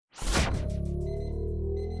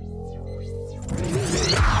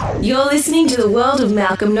You're listening to the world of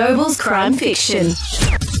Malcolm Noble's crime fiction.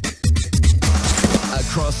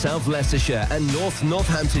 Across South Leicestershire and North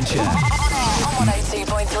Northamptonshire. On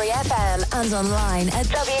 102.3 FM and online at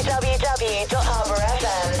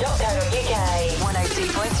www.harbourfm.co.uk.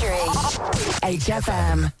 102.3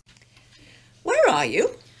 HFM. Where are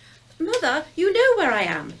you? Mother, you know where I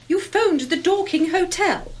am. You phoned the Dorking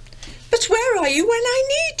Hotel. But where are you when I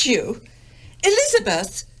need you?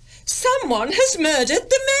 Elizabeth, someone has murdered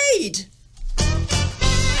the maid.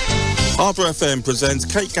 Harbour FM presents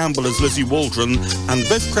Kate Gamble as Lizzie Waldron and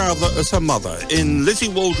Bev Crowther as her mother in Lizzie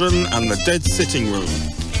Waldron and the Dead Sittingroom.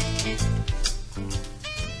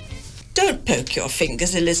 Don't poke your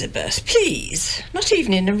fingers, Elizabeth, please. Not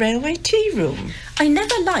even in a railway tea room. I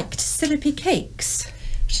never liked syrupy cakes.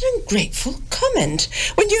 What an ungrateful comment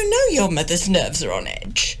when you know your mother's nerves are on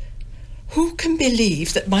edge. Who can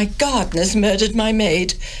believe that my gardener's murdered my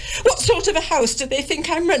maid? What sort of a house do they think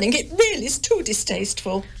I'm running? It really is too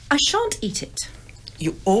distasteful. I shan't eat it.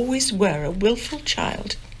 You always were a willful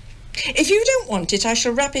child. If you don't want it, I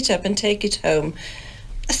shall wrap it up and take it home.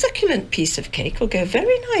 A succulent piece of cake will go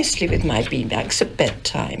very nicely with my beanbags at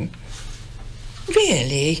bedtime.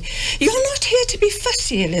 Really, you're not here to be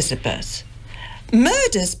fussy, Elizabeth.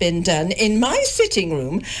 Murder's been done in my sitting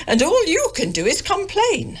room, and all you can do is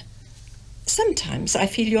complain. Sometimes I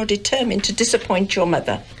feel you're determined to disappoint your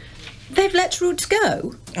mother. They've let Roots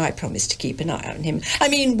go? I promised to keep an eye on him. I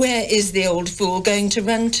mean, where is the old fool going to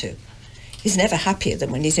run to? He's never happier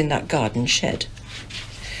than when he's in that garden shed.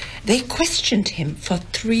 They questioned him for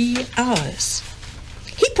 3 hours.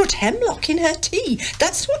 He put hemlock in her tea.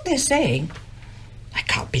 That's what they're saying. I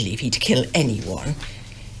can't believe he'd kill anyone.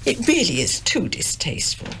 It really is too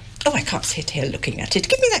distasteful. Oh, I can't sit here looking at it.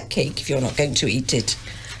 Give me that cake if you're not going to eat it.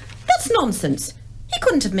 That's nonsense. He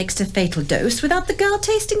couldn't have mixed a fatal dose without the girl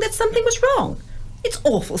tasting that something was wrong. It's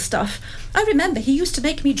awful stuff. I remember he used to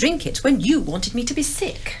make me drink it when you wanted me to be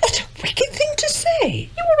sick. What a wicked thing to say.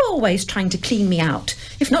 You were always trying to clean me out.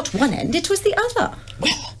 If not one end, it was the other.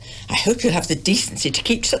 Well, I hope you'll have the decency to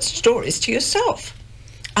keep such stories to yourself.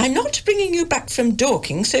 I'm not bringing you back from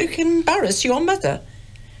Dorking so you can embarrass your mother.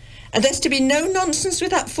 And there's to be no nonsense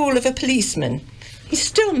with that fool of a policeman. He's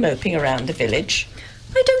still moping around the village.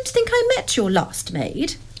 I don't think I met your last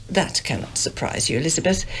maid. That cannot surprise you,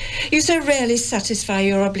 Elizabeth. You so rarely satisfy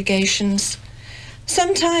your obligations.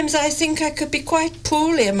 Sometimes I think I could be quite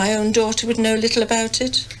poorly and my own daughter would know little about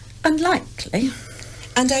it. Unlikely.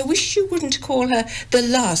 And I wish you wouldn't call her the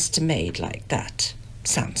last maid like that.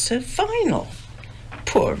 Sounds so final.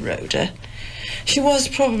 Poor Rhoda. She was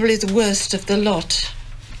probably the worst of the lot.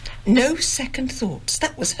 No second thoughts.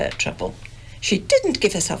 That was her trouble. She didn't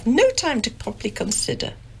give herself no time to properly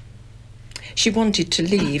consider. She wanted to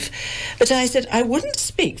leave, but I said I wouldn't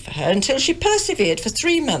speak for her until she persevered for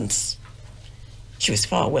 3 months. She was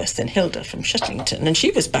far worse than Hilda from Shettlington, and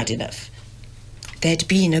she was bad enough. There'd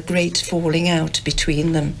been a great falling out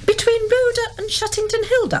between them. Between Rhoda and Shettlington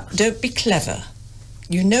Hilda? Don't be clever.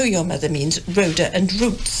 You know your mother means Rhoda and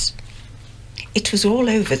Roots. It was all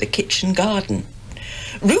over the kitchen garden.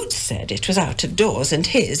 Roots said it was out of doors and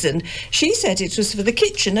his, and she said it was for the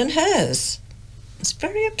kitchen and hers. It's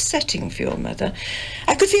very upsetting for your mother.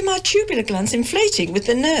 I could feel my tubular glands inflating with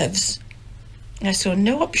the nerves. I saw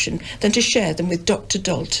no option than to share them with Dr.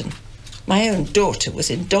 Dalton. My own daughter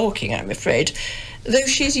was in Dorking, I'm afraid, though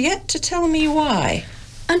she's yet to tell me why.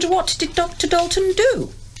 And what did Dr. Dalton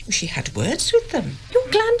do? She had words with them. Your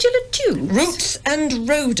glandular tubes? Roots and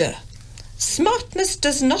Rhoda. Smartness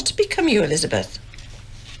does not become you, Elizabeth.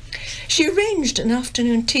 She arranged an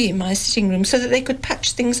afternoon tea in my sitting room so that they could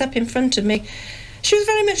patch things up in front of me. She was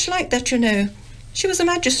very much like that, you know. She was a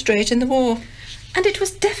magistrate in the war. And it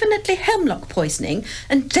was definitely hemlock poisoning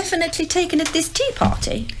and definitely taken at this tea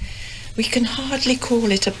party. We can hardly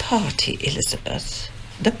call it a party, Elizabeth.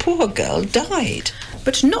 The poor girl died.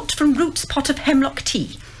 But not from Root's pot of hemlock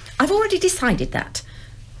tea. I've already decided that.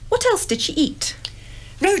 What else did she eat?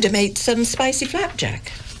 Rhoda made some spicy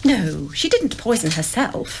flapjack. No, she didn't poison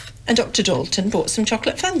herself. And Dr. Dalton bought some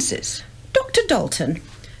chocolate fancies. Dr. Dalton?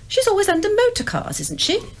 She's always under motor cars, isn't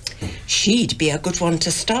she? She'd be a good one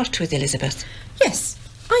to start with, Elizabeth. Yes,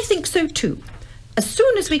 I think so too. As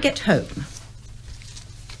soon as we get home.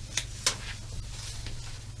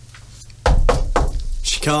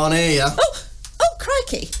 She can't hear you. Oh,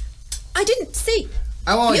 crikey. I didn't see.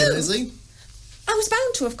 How are you, Lizzie? I was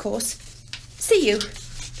bound to, of course. See you.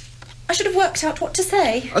 I should have worked out what to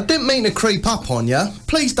say. I didn't mean to creep up on you.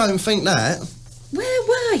 Please don't think that. Where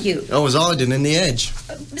were you? I was hiding in the edge.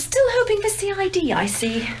 Still hoping for CID, I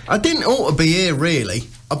see. I didn't ought to be here, really.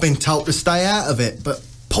 I've been told to stay out of it, but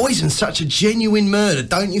Poison's such a genuine murder,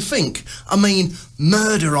 don't you think? I mean,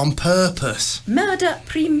 murder on purpose. Murder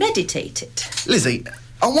premeditated. Lizzie,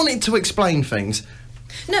 I wanted to explain things.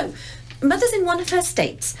 No, Mother's in one of her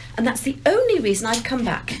states, and that's the only reason I've come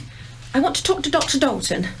back. I want to talk to Dr.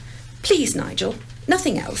 Dalton. Please, Nigel,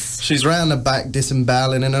 nothing else. She's round the back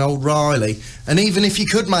disemboweling in an old Riley, and even if you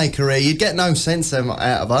could make her here, you'd get no sense out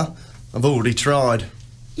of her. I've already tried.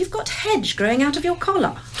 You've got hedge growing out of your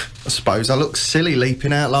collar. I suppose I look silly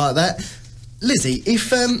leaping out like that. Lizzie,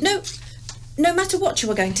 if, No matter what you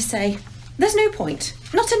were going to say, there's no point.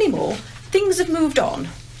 Not anymore. Things have moved on.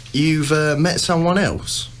 You've, met someone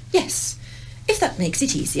else? Yes, if that makes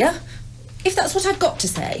it easier. If that's what I've got to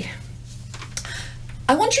say.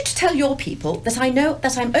 I want you to tell your people that I know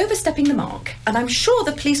that I'm overstepping the mark, and I'm sure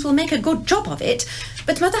the police will make a good job of it,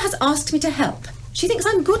 but Mother has asked me to help. She thinks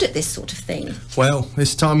I'm good at this sort of thing. Well,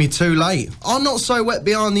 this time you're too late. I'm not so wet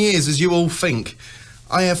behind the ears as you all think.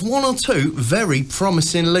 I have one or two very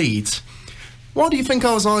promising leads. Why do you think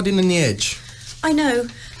I was hiding in the edge? I know.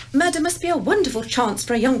 Murder must be a wonderful chance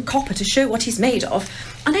for a young copper to show what he's made of,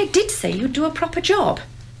 and I did say you'd do a proper job.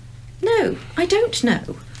 No, I don't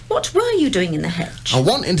know. What were you doing in the hedge? I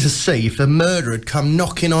wanted to see if the murderer had come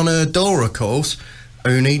knocking on her door, of course.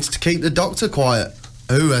 Who needs to keep the doctor quiet?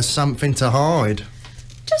 Who has something to hide?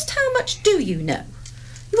 Just how much do you know?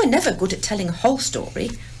 You were never good at telling a whole story.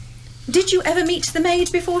 Did you ever meet the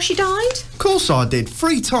maid before she died? Of course I did,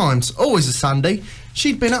 3 times, always a Sunday.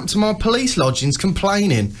 She'd been up to my police lodgings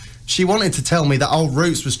complaining. She wanted to tell me that old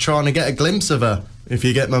Roots was trying to get a glimpse of her, if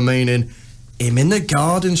you get my meaning. Him in the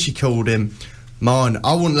garden, she called him. Mind,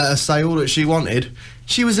 I wouldn't let her say all that she wanted.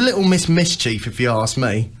 She was a little Miss Mischief, if you ask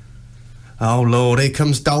me. Oh, Lord, here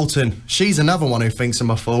comes Dalton. She's another one who thinks I'm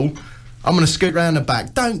a fool. I'm going to scoot round the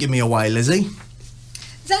back. Don't give me away, Lizzie.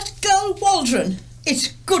 That girl Waldron. It's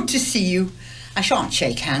good to see you. I shan't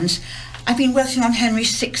shake hands. I've been working on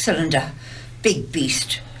Henry's 6-cylinder. Big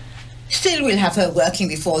beast. Still, we'll have her working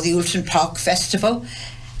before the Oulton Park Festival.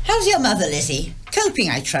 How's your mother, Lizzie? Coping,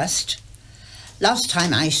 I trust. Last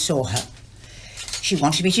time I saw her, she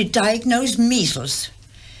wanted me to diagnose measles.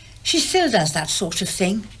 She still does that sort of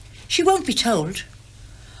thing. She won't be told.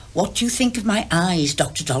 What do you think of my eyes,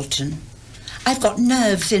 Dr. Dalton? I've got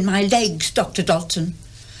nerves in my legs, Dr. Dalton.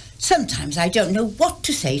 Sometimes I don't know what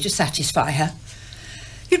to say to satisfy her.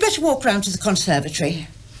 You'd better walk round to the conservatory.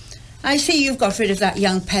 I see you've got rid of that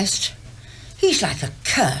young pest. He's like a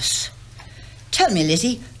curse. Tell me,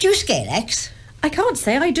 Lizzie, do you Scalex? I can't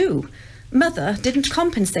say I do. Mother didn't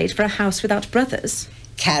compensate for a house without brothers.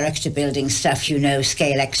 Character building stuff, you know,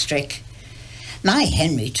 Scalex trick. My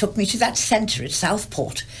Henry took me to that centre at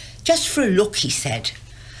Southport, just for a look, he said.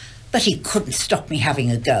 But he couldn't stop me having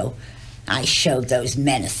a go. I showed those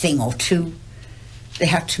men a thing or two. They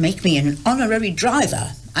had to make me an honorary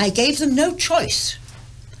driver. I gave them no choice.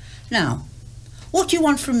 Now, what do you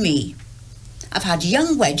want from me? I've had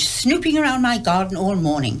young Wedge snooping around my garden all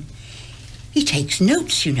morning. He takes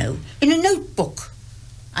notes, you know, in a notebook.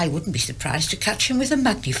 I wouldn't be surprised to catch him with a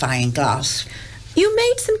magnifying glass. You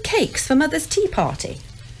made some cakes for Mother's tea party.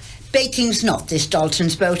 Baking's not this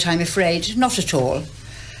Dalton's boat, I'm afraid. Not at all.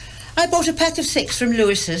 I bought a pack of 6 from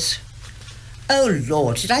Lewis's. Oh,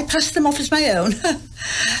 Lord, did I pass them off as my own?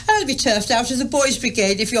 I'll be turfed out of the boys'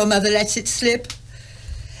 brigade if your mother lets it slip.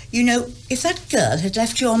 You know, if that girl had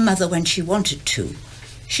left your mother when she wanted to,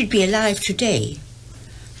 she'd be alive today.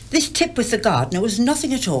 This tip with the gardener was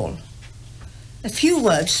nothing at all. A few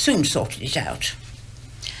words soon sorted it out.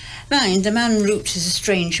 Mind, the man Roots is a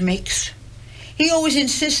strange mix. He always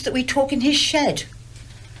insists that we talk in his shed.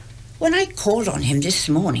 When I called on him this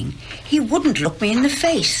morning, he wouldn't look me in the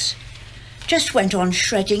face. Just went on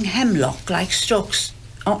shredding hemlock like stalks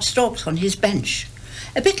on his bench.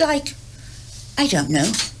 A bit like, I don't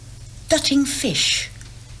know, gutting fish.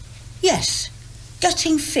 Yes,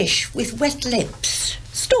 gutting fish with wet lips.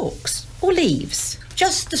 Stalks or leaves?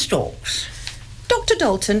 Just the stalks. Dr.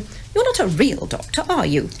 Dalton, you're not a real doctor, are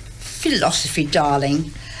you? Philosophy,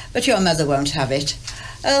 darling. But your mother won't have it.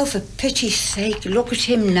 Oh, for pity's sake, look at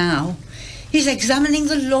him now. He's examining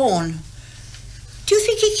the lawn. Do you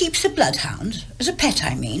think he keeps a bloodhound? As a pet,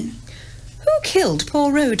 I mean. Who killed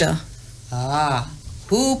poor Rhoda? Ah,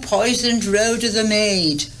 who poisoned Rhoda the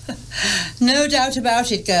maid? No doubt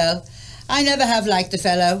about it, girl. I never have liked the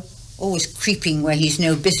fellow. Always creeping where he's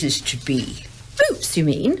no business to be. Roots, you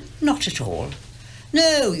mean? Not at all.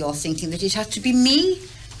 No, you're thinking that it had to be me,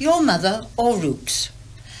 your mother, or Roots.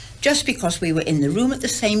 Just because we were in the room at the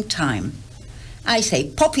same time. I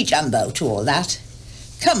say poppy jumbo to all that.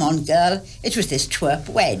 Come on, girl. It was this twerp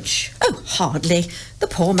Wedge. Oh, hardly. The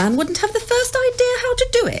poor man wouldn't have the first idea how to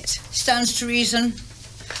do it. Stands to reason.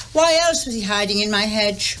 Why else was he hiding in my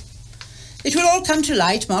hedge? It will all come to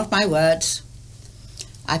light, mark my words.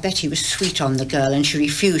 I bet he was sweet on the girl and she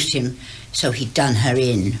refused him, so he'd done her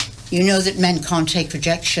in. You know that men can't take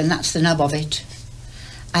rejection, that's the nub of it.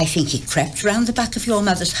 I think he crept round the back of your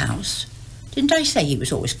mother's house. Didn't I say he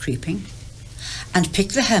was always creeping? And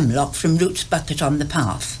picked the hemlock from Ruth's bucket on the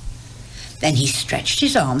path. Then he stretched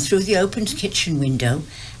his arm through the open kitchen window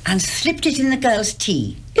and slipped it in the girl's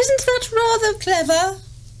tea. Isn't that rather clever?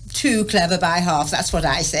 Too clever by half, that's what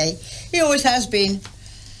I say. He always has been.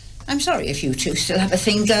 I'm sorry if you two still have a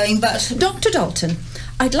thing going, but... Dr. Dalton,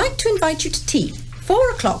 I'd like to invite you to tea.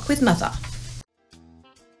 4 o'clock with Mother.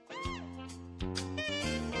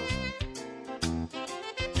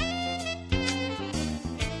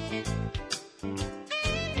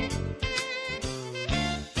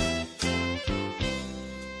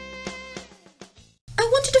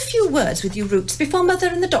 Words with you, Roots, before Mother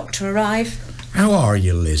and the doctor arrive. How are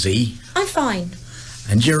you, Lizzie? I'm fine.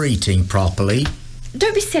 And you're eating properly?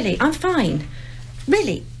 Don't be silly, I'm fine.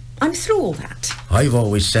 Really, I'm through all that. I've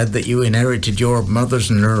always said that you inherited your mother's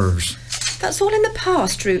nerves. That's all in the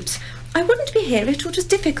past, Roots. I wouldn't be here if it was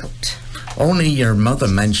difficult. Only your mother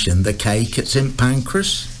mentioned the cake at St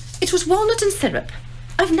Pancras. It was walnut and syrup.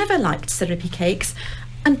 I've never liked syrupy cakes.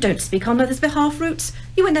 And don't speak on Mother's behalf, Roots.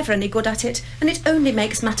 You were never any good at it, and it only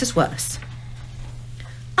makes matters worse.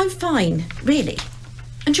 I'm fine, really.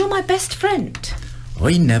 And you're my best friend.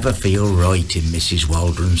 I never feel right in Mrs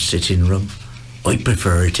Waldron's sitting room. I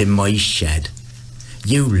prefer it in my shed.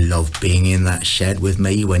 You loved being in that shed with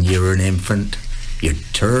me when you were an infant. You'd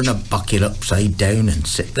turn a bucket upside down and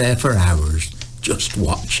sit there for hours, just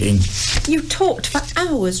watching. You talked for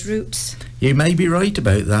hours, Roots. You may be right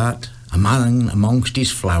about that. A man amongst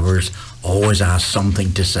his flowers always has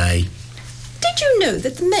something to say. Did you know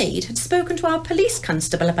that the maid had spoken to our police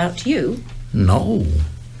constable about you? No,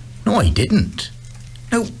 I didn't.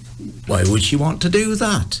 No, why would she want to do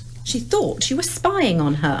that? She thought you were spying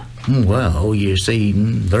on her. Well, you see,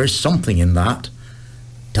 there's something in that.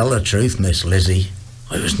 Tell the truth, Miss Lizzie,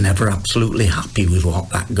 I was never absolutely happy with what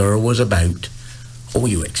that girl was about. Oh,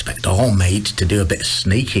 you expect all maids to do a bit of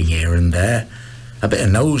sneaking here and there. A bit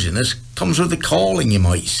of nosiness comes with the calling, you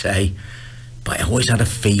might say. But I always had a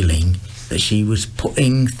feeling that she was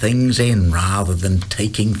putting things in rather than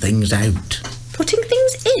taking things out. Putting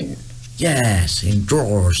things in? Yes, in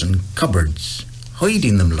drawers and cupboards.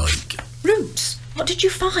 Hiding them like. Roots, what did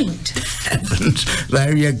you find? Heavens,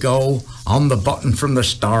 there you go. On the button from the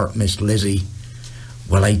start, Miss Lizzie.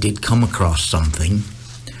 Well, I did come across something.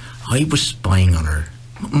 I was spying on her,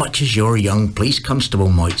 much as your young police constable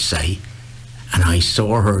might say. And I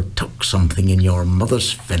saw her tuck something in your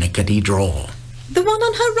mother's finicky drawer. The one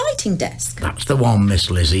on her writing desk? That's the one, Miss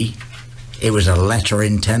Lizzie. It was a letter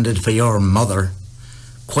intended for your mother.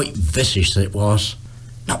 Quite vicious it was.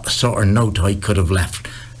 Not the sort of note I could have left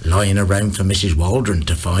lying around for Mrs Waldron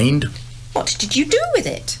to find. What did you do with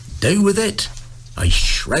it? Do with it? I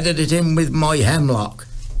shredded it in with my hemlock.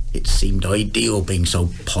 It seemed ideal being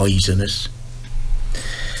so poisonous.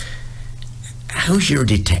 How's your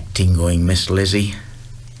detecting going, Miss Lizzie?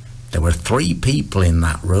 There were 3 people in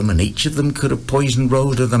that room and each of them could have poisoned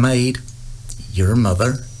Rhoda the maid. Your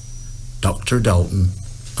mother, Dr Dalton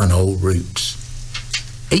and old Roots.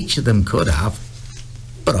 Each of them could have,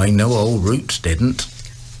 but I know old Roots didn't.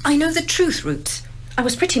 I know the truth, Roots. I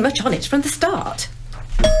was pretty much on it from the start.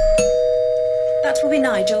 That will be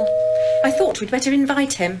Nigel. I thought we'd better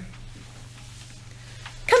invite him.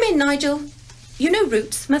 Come in, Nigel. You know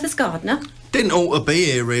Roots, Mother's gardener. Didn't ought to be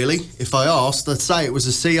here, really. If I asked, I'd say it was a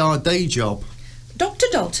CRD job. Dr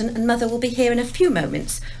Dalton and Mother will be here in a few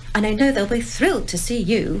moments, and I know they'll be thrilled to see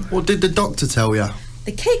you. What did the doctor tell you?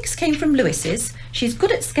 The cakes came from Lewis's. She's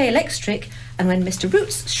good at scale extric, and when Mr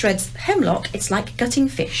Roots shreds hemlock, it's like gutting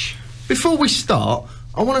fish. Before we start,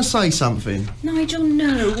 I want to say something. Nigel,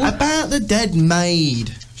 no. About the dead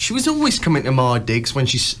maid. She was always coming to my digs when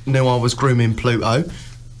she knew I was grooming Pluto.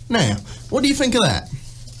 Now, what do you think of that?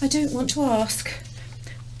 I don't want to ask.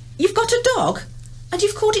 You've got a dog? And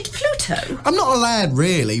you've called it Pluto? I'm not allowed,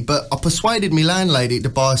 really, but I persuaded me landlady to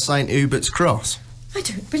buy St Hubert's cross. I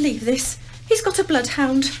don't believe this. He's got a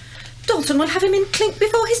bloodhound. Dalton will have him in clink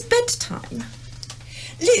before his bedtime.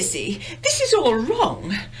 Lizzie, this is all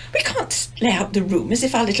wrong. We can't lay out the room as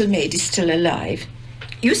if our little maid is still alive.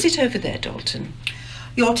 You sit over there, Dalton.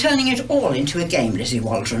 You're turning it all into a game, Lizzie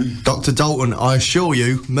Waldron. Dr Dalton, I assure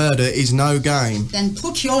you, murder is no game. Then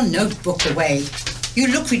put your notebook away. You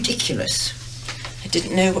look ridiculous. I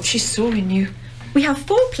didn't know what she saw in you. We have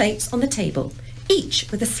 4 plates on the table,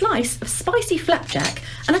 each with a slice of spicy flapjack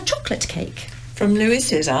and a chocolate cake. From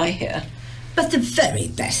Lewis's, I hear. But the very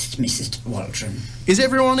best, Mrs. Waldron. Is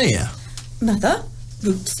everyone here? Mother,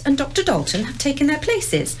 Roots and Dr. Dalton have taken their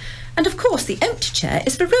places. And of course the empty chair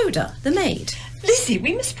is for Rhoda, the maid. Lizzie,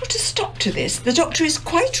 we must put a stop to this. The doctor is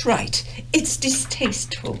quite right. It's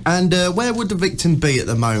distasteful. And where would the victim be at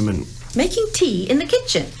the moment? Making tea in the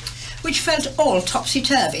kitchen. Which felt all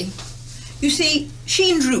topsy-turvy. You see,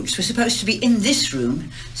 she and Roots were supposed to be in this room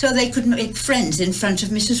so they could make friends in front of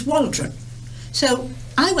Mrs. Waldron. So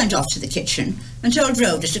I went off to the kitchen and told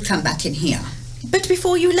Rhoda to come back in here. But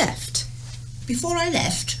before you left? Before I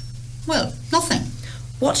left? Well, nothing.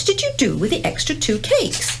 What did you do with the extra 2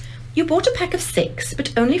 cakes? You bought a pack of 6,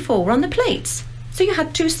 but only 4 were on the plates, so you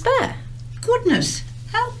had 2 spare. Goodness,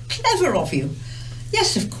 how clever of you.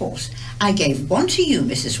 Yes, of course. I gave 1 to you,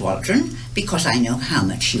 Mrs. Waldron, because I know how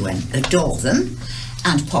much you adore them,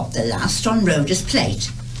 and popped the last on Rhoda's plate.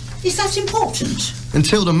 Is that important?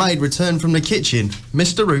 Until the maid returned from the kitchen,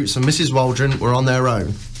 Mr. Roots and Mrs. Waldron were on their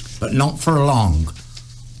own. But not for long.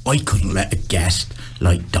 I couldn't let a guest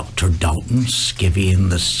like Dr. Dalton skivvy in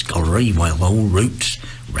the scullery while old Roots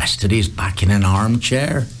rested his back in an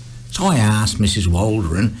armchair. So I asked Mrs.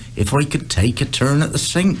 Waldron if I could take a turn at the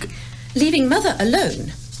sink. Leaving Mother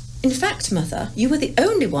alone? In fact, Mother, you were the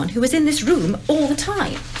only one who was in this room all the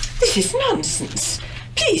time. This is nonsense.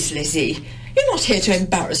 Please, Lizzie, you're not here to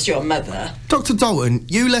embarrass your mother. Dr. Dalton,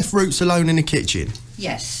 you left Roots alone in the kitchen.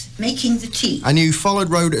 Yes, making the tea. And you followed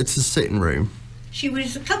Rhoda to the sitting room. She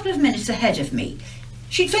was a couple of minutes ahead of me.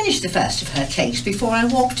 She'd finished the first of her cakes before I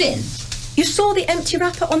walked in. You saw the empty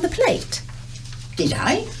wrapper on the plate? Did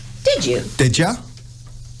I? Did you? Did ya?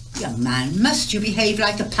 Young man, must you behave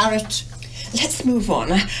like a parrot? Let's move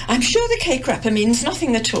on. I'm sure the cake wrapper means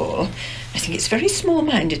nothing at all. I think it's very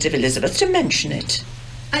small-minded of Elizabeth to mention it.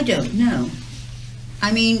 I don't know.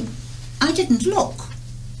 I mean, I didn't look.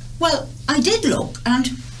 Well, I did look, and...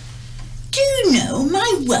 Do you know,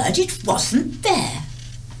 my word, it wasn't there.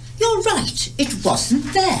 You're right, it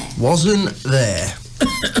wasn't there. Wasn't there.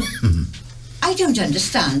 I don't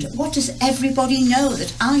understand. What does everybody know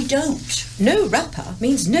that I don't? No wrapper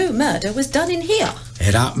means no murder was done in here.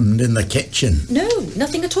 It happened in the kitchen. No,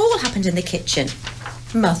 nothing at all happened in the kitchen.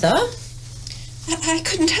 Mother? I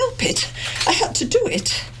couldn't help it. I had to do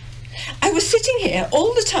it. I was sitting here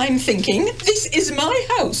all the time thinking, this is my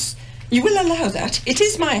house. You will allow that. It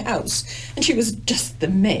is my house. And she was just the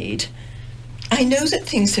maid. I know that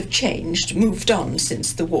things have changed, moved on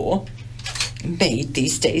since the war. A maid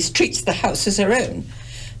these days treats the house as her own.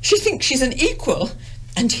 She thinks she's an equal.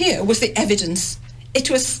 And here was the evidence. It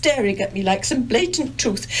was staring at me like some blatant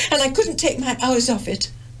truth, and I couldn't take my eyes off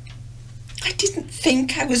it. I didn't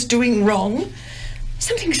think I was doing wrong.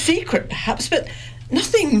 Something secret, perhaps, but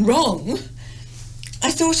nothing wrong.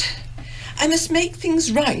 I thought I must make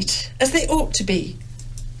things right, as they ought to be.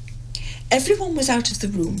 Everyone was out of the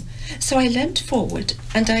room, so I leant forward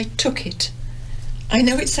and I took it. I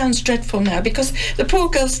know it sounds dreadful now, because the poor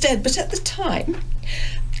girl's dead, but at the time,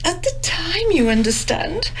 you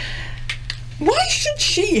understand, why should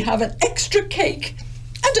she have an extra cake,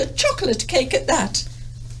 and a chocolate cake at that?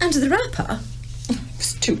 And the wrapper? It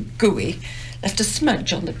was too gooey, left a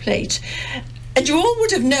smudge on the plate, and you all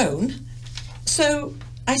would have known, so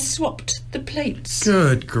I swapped the plates.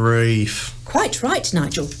 Good grief. Quite right,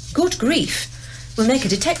 Nigel. Good grief. We'll make a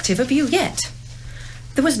detective of you yet.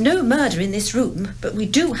 There was no murder in this room, but we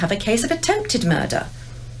do have a case of attempted murder.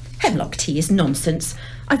 Hemlock tea is nonsense.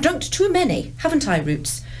 I've drunk too many, haven't I,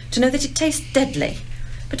 Roots, to know that it tastes deadly.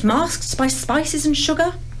 But masked by spices and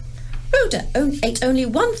sugar? Rhoda ate only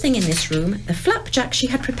one thing in this room, the flapjack she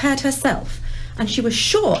had prepared herself, and she was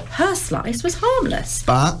sure her slice was harmless.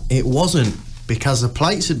 But it wasn't, because the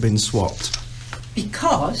plates had been swapped.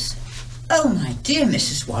 Because? Oh, my dear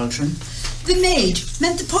Mrs. Waldron, the maid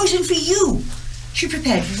meant the poison for you. She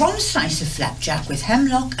prepared one slice of flapjack with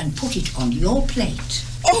hemlock and put it on your plate.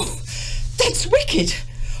 Oh, that's wicked.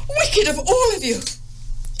 Wicked of all of you.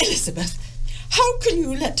 Elizabeth, how can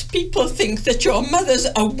you let people think that your mother's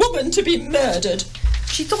a woman to be murdered?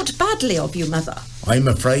 She thought badly of you, Mother. I'm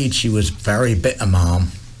afraid she was very bitter, Ma'am.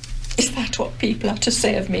 Is that what people have to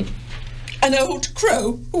say of me? An old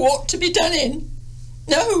crow who ought to be done in?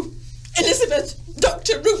 No, Elizabeth,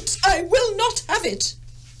 Dr. Roots, I will not have it.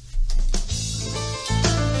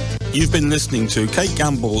 You've been listening to Kate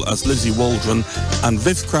Gamble as Lizzie Waldron and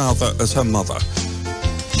Viv Crowther as her mother.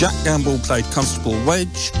 Jack Gamble played Constable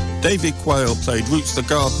Wedge, David Quayle played Roots the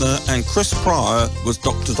Gardener, and Chris Pryor was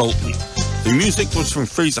Dr. Dalton. The music was from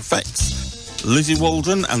Freeze Effects. Lizzie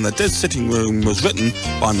Waldron and the Dead Sitting Room was written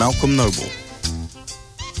by Malcolm Noble.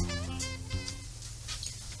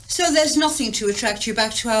 So there's nothing to attract you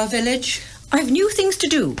back to our village? I've new things to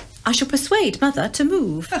do. I shall persuade Mother to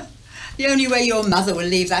move. The only way your mother will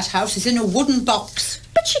leave that house is in a wooden box.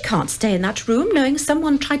 But she can't stay in that room knowing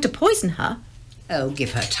someone tried to poison her. Oh,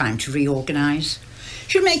 give her time to reorganise.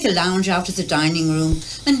 She'll make a lounge out of the dining room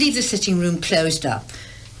and leave the sitting room closed up.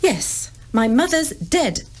 Yes, my mother's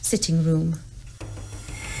dead sitting room.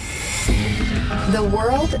 The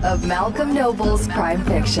world of Malcolm Noble's crime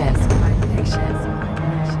fiction.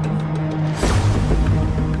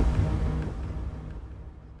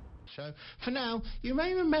 So, for now, you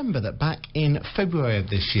may remember that back in February of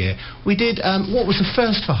this year, we did what was the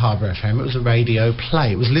first for Harbour FM. It was a radio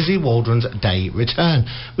play. It was Lizzie Waldron's Day Return.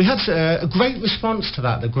 We had a great response to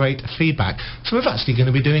that, the great feedback. So we're actually going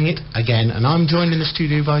to be doing it again, and I'm joined in the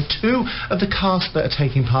studio by two of the cast that are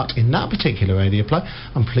taking part in that particular radio play.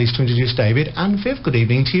 I'm pleased to introduce David and Viv. Good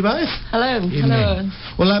evening to you both. Hello. Hello.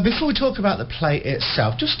 Well, before we talk about the play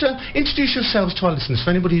itself, just introduce yourselves to our listeners. For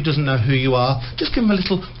anybody who doesn't know who you are, just give them a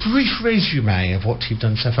little brief resume of what you've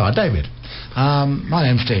done so far. David. My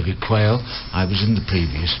name's David Quayle. I was in the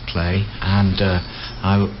previous play, and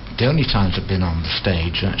the only times I've been on the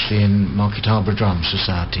stage are actually in Market Harbour Drama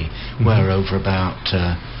Society, where over about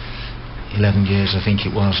 11 years, I think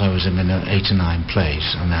it was, I was in 8 or 9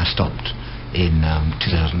 plays, and I stopped in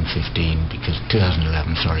 2011, because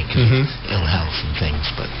ill health and things.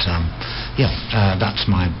 But that's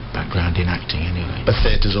my background in acting anyway. But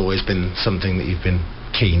theatre's always been something that you've been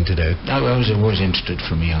keen to do. I was always interested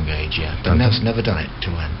from a young age, yeah, but never done it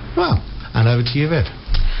till then. Well, and over to you, Viv.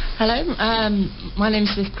 Hello. My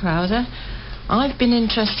name's Viv Crowder. I've been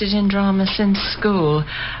interested in drama since school.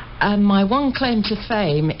 My one claim to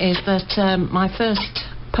fame is that my first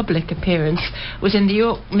public appearance was in the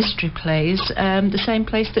York Mystery Plays, the same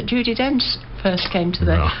place that Judi Dench first came to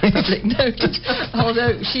the public notice,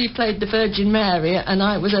 although she played the Virgin Mary and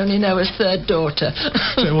I was only Noah's third daughter.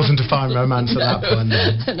 So it wasn't a fine romance at that point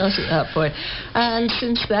then? Not at that point. And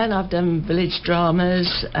since then I've done village dramas,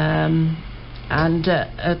 and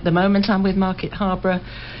at the moment I'm with Market Harbour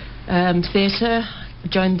Theatre.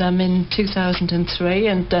 Joined them in 2003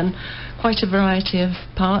 and done quite a variety of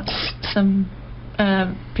parts, some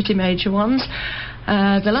pretty major ones.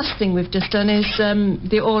 The last thing we've just done is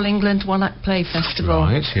the All England One Act Play Festival.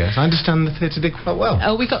 Right, yes. I understand the theatre did quite well.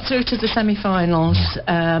 Oh, we got through to the semi-finals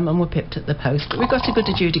and were pipped at the post, but we got a good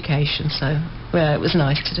adjudication, so it was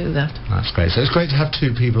nice to do that. That's great. So it's great to have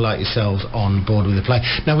two people like yourselves on board with the play.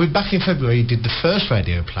 Now, back in February, you did the first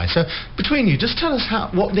radio play. So between you, just tell us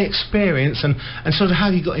what the experience and sort of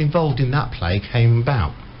how you got involved in that play came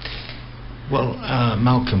about. Well,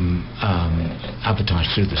 Malcolm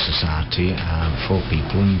advertised through the society for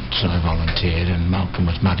people, and so I volunteered, and Malcolm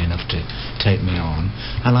was mad enough to take me on,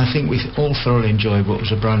 and I think we all thoroughly enjoyed what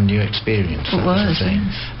was a brand new experience. It was,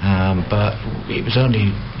 but it was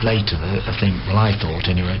only later that I think, well, I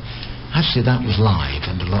thought anyway, actually that was live,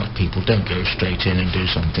 and a lot of people don't go straight in and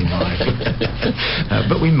do something live.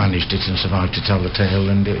 But we managed it and survived to tell the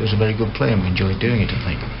tale, and it was a very good play, and we enjoyed doing it, I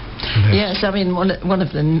think. Yes, I mean, one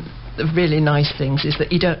of the really nice things is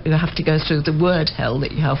that you have to go through the word hell that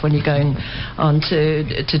you have when you're going on to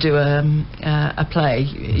do a play.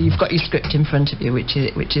 You've got your script in front of you, which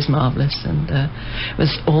is marvellous, and it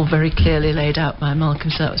was all very clearly laid out by Malcolm,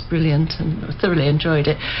 so that was brilliant, and I thoroughly enjoyed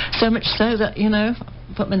it. So much so that,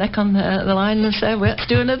 put my neck on the line and say, well, let's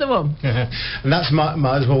do another one. And that's might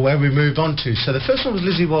as well where we move on to. So the first one was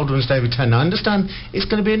Lizzie Waldron's Day Return. Now, I understand it's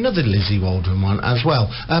going to be another Lizzie Waldron one as well.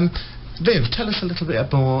 Viv, tell us a little bit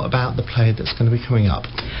more about the play that's going to be coming up.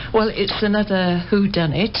 Well, it's another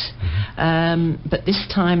whodunit, but this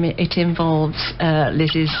time it involves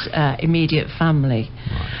Lizzie's immediate family.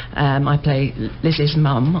 Right. I play Lizzie's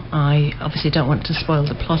mum. I obviously don't want to spoil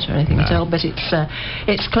the plot or anything at all, but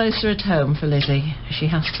it's closer at home for Lizzie. She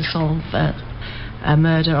has to solve a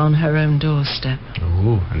murder on her own doorstep.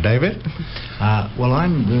 Ooh, and David? Well,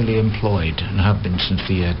 I'm really employed, and have been since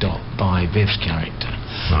the year dot, by Viv's character.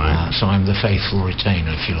 Right. So I'm the faithful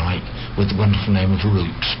retainer, if you like, with the wonderful name of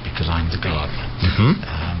Roots, because I'm the gardener.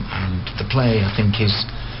 And the play, I think,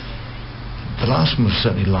 the last one was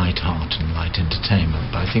certainly light heart and light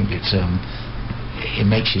entertainment, but I think it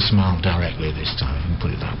makes you smile directly this time, if you can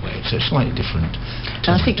put it that way. So it's slightly different.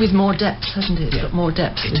 I think with more depth, hasn't it? It's got more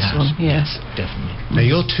depth, this one. Yes, definitely. Now,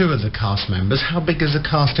 you're two of the cast members. How big is the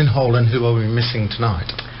cast in whole, and who are we missing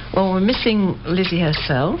tonight? Well, we're missing Lizzie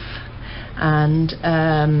herself, and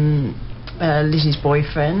Lizzie's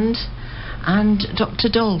boyfriend, and Dr.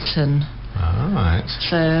 Dalton. All right.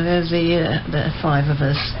 So there's the 5 of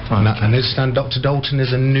us. And I understand Dr. Dalton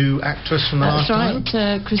is a new actress from the last time? That's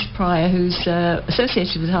right, Chris Pryor, who's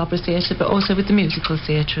associated with Harbour Theatre, but also with the musical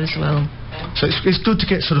theatre as well. So it's good to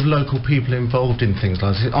get sort of local people involved in things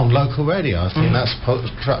like this, on local radio. I think that's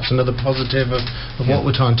perhaps another positive of what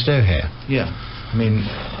we're trying to do here. Yeah. I mean,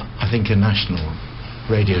 I think a national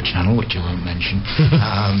radio channel, which I won't mention,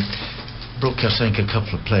 broadcasts, I think, a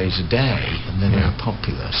couple of plays a day, and they're very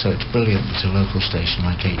popular, so it's brilliant that a local station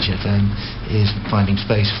like HFM is finding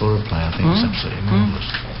space for a play. I think it's absolutely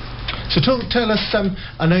marvellous. So tell us,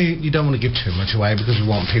 I know you don't want to give too much away because we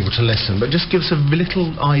want people to listen, but just give us a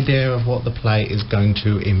little idea of what the play is going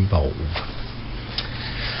to involve.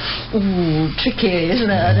 Ooh, tricky,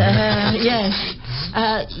 isn't it? Yes.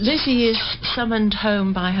 Lizzie is summoned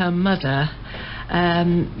home by her mother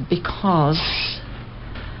because,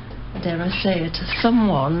 dare I say it,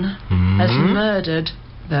 someone has murdered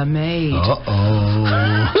the maid.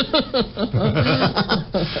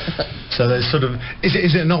 So there's sort of... Is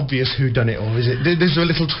it an obvious whodunit, or is it... There's a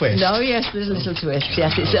little twist? No, yes, there's a little twist,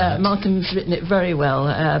 yes. It's, Malcolm's written it very well,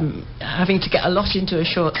 having to get a lot into a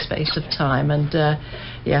short space of time, and,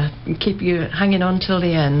 keep you hanging on till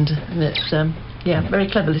the end. And it's, very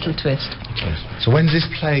clever little twist. Okay. So when's this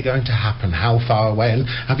play going to happen? How far away? And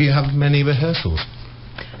have you had many rehearsals?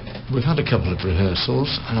 We've had a couple of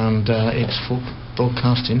rehearsals, and it's for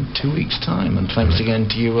broadcast in 2 weeks' time. And thanks again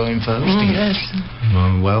to you, Owen, for hosting it. Yes.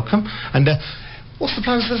 Welcome. And what's the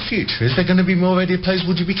plans for the future? Is there going to be more radio plays?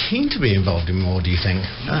 Would you be keen to be involved in more, do you think?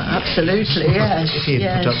 Absolutely, yes. If he'd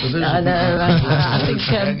put up with us. I know. I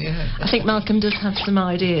think Malcolm does have some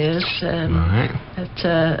ideas. Right. But,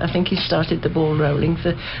 I think he's started the ball rolling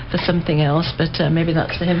for something else, but maybe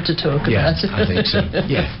that's for him to talk about. I think so.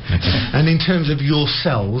 Yeah. And in terms of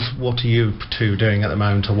yourselves, what are you two doing at the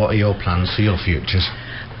moment, or what are your plans for your futures?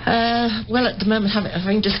 Well, at the moment,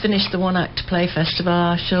 having just finished the one-act play festival,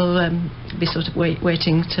 I shall be sort of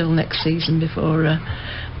waiting till next season before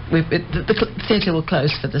the theatre will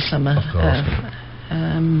close for the summer. Of course.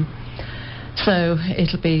 So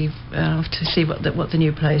it'll be to see what the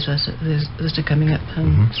new plays that are coming up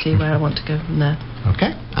and see where I want to go from there.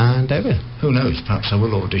 Okay. And David? Who knows? Perhaps I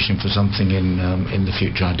will audition for something in the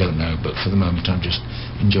future. I don't know. But for the moment, I'm just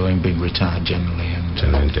enjoying being retired generally and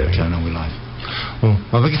carrying on with life. Well,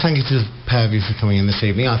 a big thank you to the pair of you for coming in this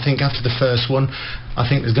evening. I think after the first one, I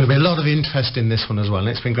think there's going to be a lot of interest in this one as well, and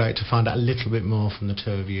it's been great to find out a little bit more from the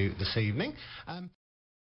two of you this evening.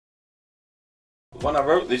 When I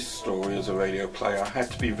wrote this story as a radio play, I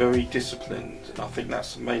had to be very disciplined, and I think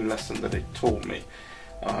that's the main lesson that it taught me.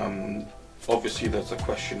 Obviously there's a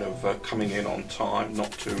question of coming in on time,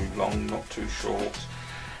 not too long, not too short,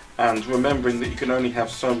 and remembering that you can only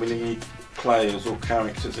have so many players or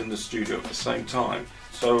characters in the studio at the same time.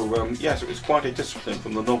 So yes, it was quite a discipline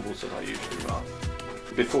from the novels that I usually write.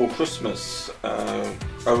 Before Christmas,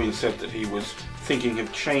 Owen said that he was thinking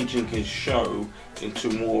of changing his show into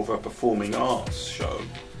more of a performing arts show.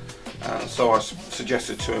 So I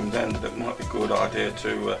suggested to him then that it might be a good idea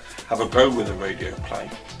to have a go with a radio play.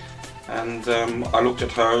 And I looked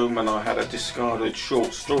at home and I had a discarded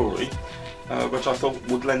short story which I thought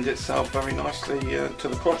would lend itself very nicely to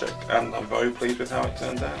the project, and I'm very pleased with how it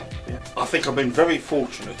turned out. Yeah. I think I've been very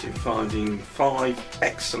fortunate in finding 5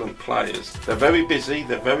 excellent players. They're very busy,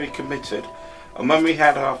 they're very committed, and when we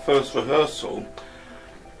had our first rehearsal,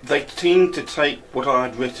 they seemed to take what I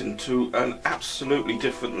had written to an absolutely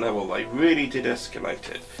different level. They really did escalate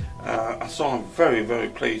it. So I'm very, very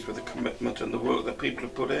pleased with the commitment and the work that people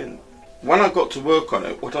have put in. When I got to work on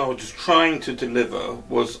it, what I was trying to deliver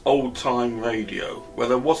was old-time radio, where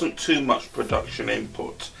there wasn't too much production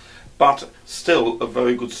input, but still a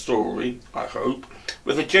very good story, I hope,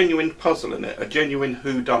 with a genuine puzzle in it, a genuine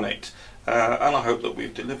whodunit, and I hope that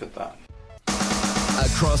we've delivered that.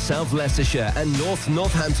 Across South Leicestershire and North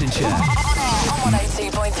Northamptonshire. On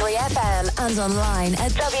 102.3 FM and online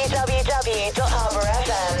at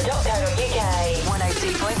www.harbourfm.co.uk.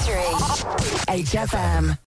 102.3 HFM.